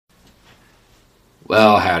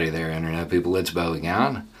Well, howdy there, Internet people. It's Bo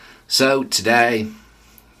again. So today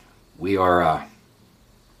we are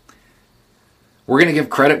we're going to give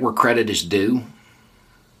credit where credit is due.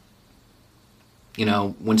 You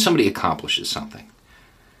know, when somebody accomplishes something,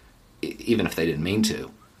 even if they didn't mean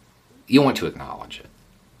to, you want to acknowledge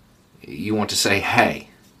it. You want to say, "Hey,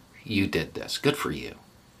 you did this. Good for you."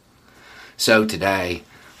 So today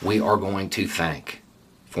we are going to thank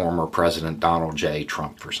former President Donald J.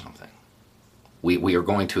 Trump for something. We are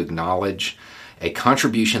going to acknowledge a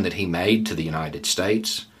contribution that he made to the United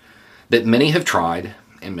States that many have tried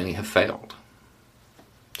and many have failed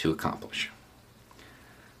to accomplish.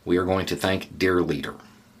 We are going to thank Dear Leader.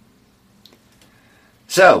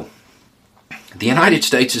 So, the United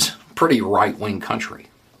States is a pretty right-wing country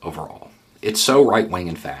overall. It's so right-wing,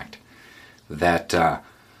 in fact, that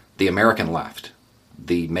the American left,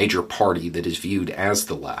 the major party that is viewed as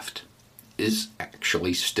the left, is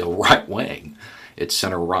actually still right-wing. It's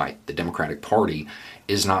center-right. The Democratic Party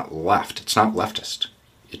is not left. It's not leftist.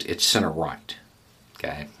 It's center-right.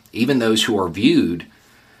 Okay? Even those who are viewed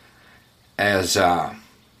as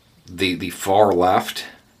the far left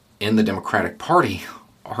in the Democratic Party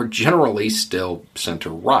are generally still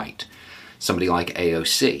center-right. Somebody like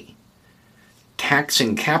AOC.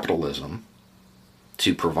 Taxing capitalism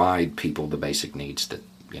to provide people the basic needs that,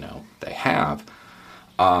 they have,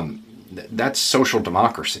 that's social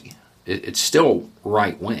democracy. It's still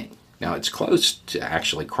right-wing. Now, it's close to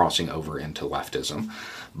actually crossing over into leftism,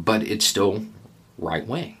 but it's still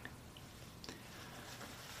right-wing.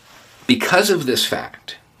 Because of this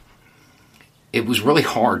fact, it was really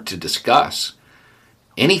hard to discuss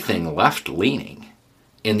anything left-leaning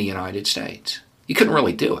in the United States. You couldn't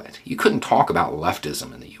really do it. You couldn't talk about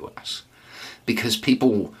leftism in the U.S. because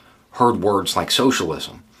people heard words like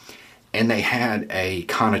socialism, and they had a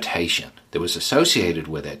connotation that was associated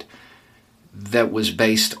with it that was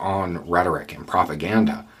based on rhetoric and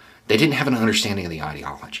propaganda. They didn't have an understanding of the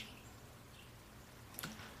ideology.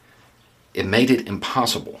 It made it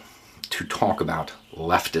impossible to talk about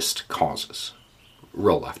leftist causes.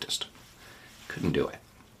 Real leftist. Couldn't do it.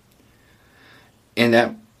 And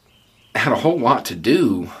that had a whole lot to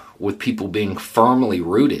do with people being firmly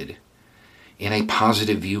rooted in a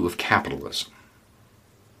positive view of capitalism.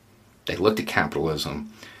 They looked at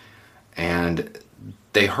capitalism and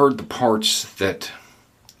they heard the parts that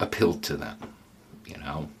appealed to them.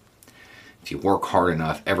 If you work hard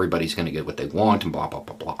enough, everybody's going to get what they want and blah, blah,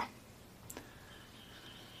 blah, blah.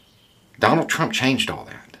 Donald Trump changed all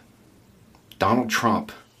that. Donald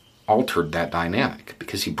Trump altered that dynamic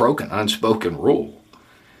because he broke an unspoken rule.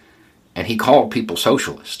 And he called people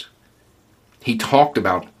socialist. He talked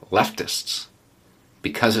about leftists.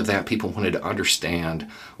 Because of that, people wanted to understand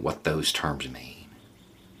what those terms mean.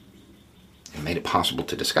 It made it possible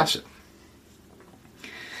to discuss it.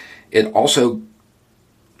 It also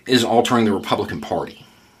is altering the Republican Party.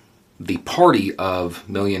 The party of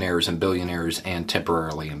millionaires and billionaires and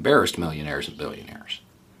temporarily embarrassed millionaires and billionaires.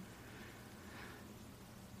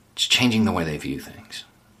 It's changing the way they view things.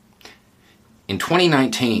 In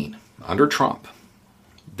 2019, under Trump,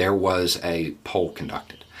 there was a poll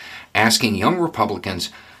conducted asking young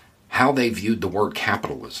Republicans how they viewed the word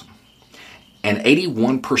capitalism. And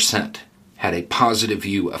 81% had a positive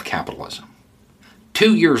view of capitalism.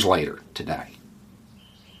 2 years later, today,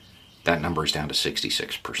 that number is down to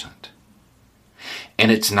 66%. And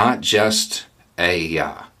it's not just a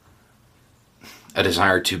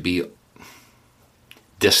desire to be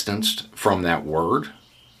distanced from that word.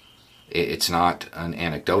 It's not an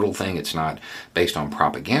anecdotal thing. It's not based on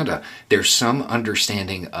propaganda. There's some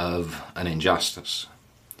understanding of an injustice.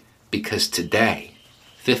 Because today,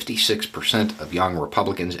 56% of young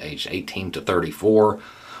Republicans aged 18 to 34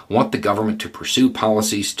 want the government to pursue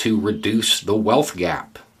policies to reduce the wealth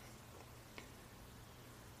gap.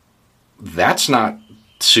 That's not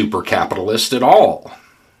super capitalist at all.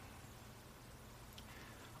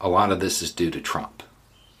 A lot of this is due to Trump.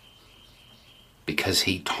 Because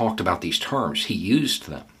he talked about these terms. He used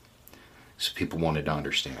them. So people wanted to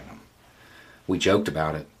understand them. We joked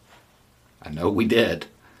about it. I know we did.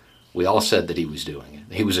 We all said that he was doing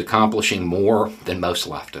it. He was accomplishing more than most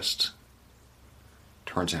leftists.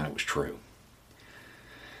 Turns out it was true.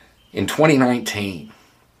 In 2019,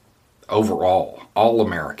 overall, all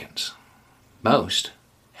Americans, most,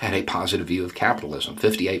 had a positive view of capitalism,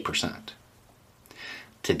 58%.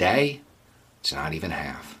 Today, it's not even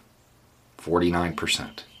half.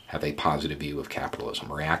 49% have a positive view of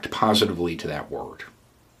capitalism, react positively to that word.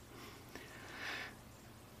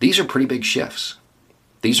 These are pretty big shifts.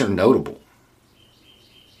 These are notable.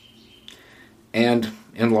 And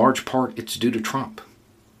in large part, it's due to Trump.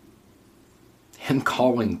 him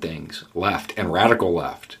calling things left and radical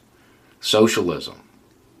left, socialism,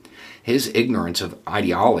 his ignorance of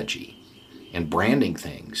ideology and branding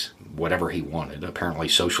things, whatever he wanted. Apparently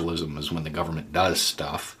socialism is when the government does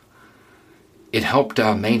stuff. It helped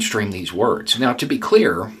mainstream these words. Now, to be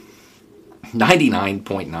clear,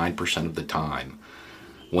 99.9% of the time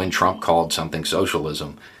when Trump called something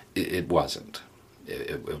socialism, it wasn't.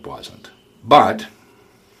 It wasn't. But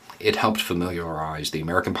it helped familiarize the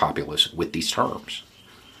American populace with these terms.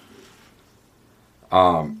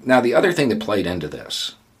 Now, the other thing that played into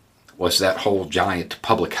this was that whole giant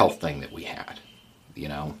public health thing that we had,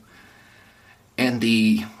 And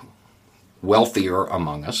the wealthier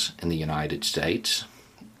among us in the United States,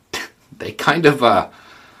 they kind of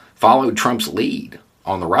followed Trump's lead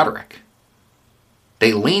on the rhetoric.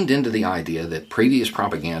 They leaned into the idea that previous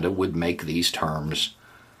propaganda would make these terms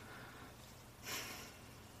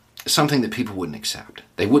something that people wouldn't accept.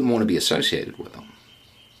 They wouldn't want to be associated with them.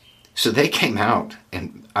 So they came out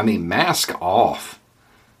and, mask off,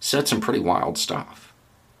 said some pretty wild stuff.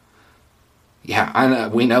 Yeah, I know,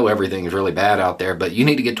 we know everything is really bad out there, but you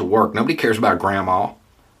need to get to work. Nobody cares about grandma.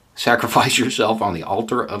 Sacrifice yourself on the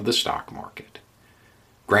altar of the stock market.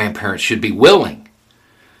 Grandparents should be willing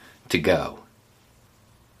to go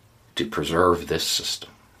to preserve this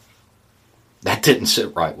system. That didn't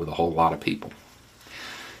sit right with a whole lot of people.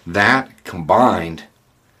 That combined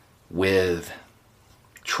with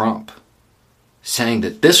Trump saying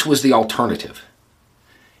that this was the alternative,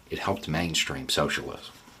 it helped mainstream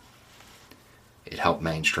socialism. It helped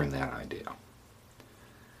mainstream that idea.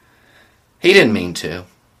 He didn't mean to.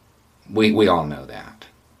 We all know that.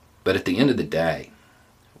 But at the end of the day,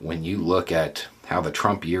 when you look at how the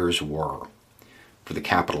Trump years were for the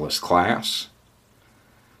capitalist class,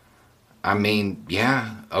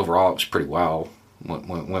 overall it was pretty well.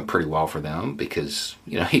 Went pretty well for them because,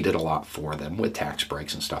 he did a lot for them with tax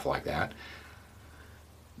breaks and stuff like that.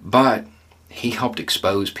 But he helped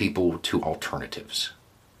expose people to alternatives.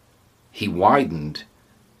 He widened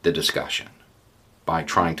the discussion by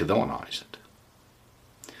trying to villainize it.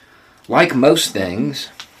 Like most things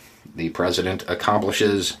the president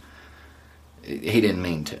accomplishes, he didn't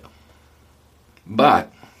mean to.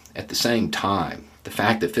 But at the same time, the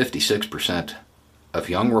fact that 56% of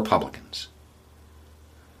young Republicans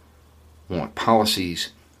want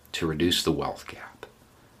policies to reduce the wealth gap,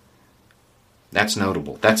 that's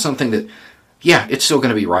notable. That's something that, it's still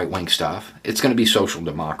going to be right-wing stuff. It's going to be social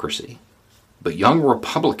democracy. But young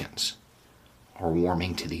Republicans are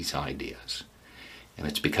warming to these ideas. And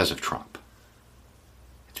it's because of Trump.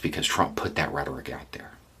 It's because Trump put that rhetoric out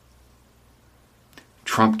there.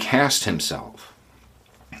 Trump cast himself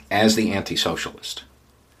as the anti-socialist.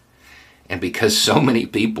 And because so many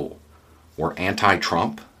people were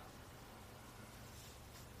anti-Trump,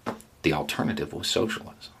 the alternative was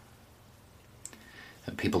socialism.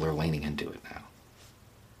 And people are leaning into it now.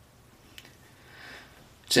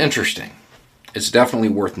 It's interesting. It's definitely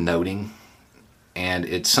worth noting, and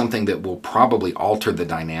it's something that will probably alter the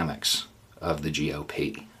dynamics of the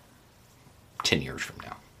GOP 10 years from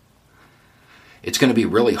now. It's going to be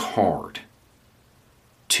really hard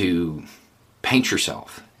to paint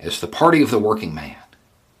yourself as the party of the working man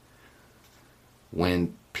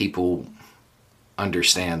when people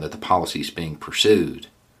understand that the policies being pursued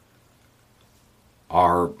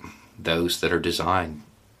are those that are designed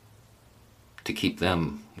to keep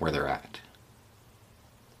them where they're at.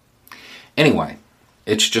 Anyway,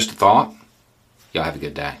 it's just a thought. Y'all have a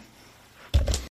good day.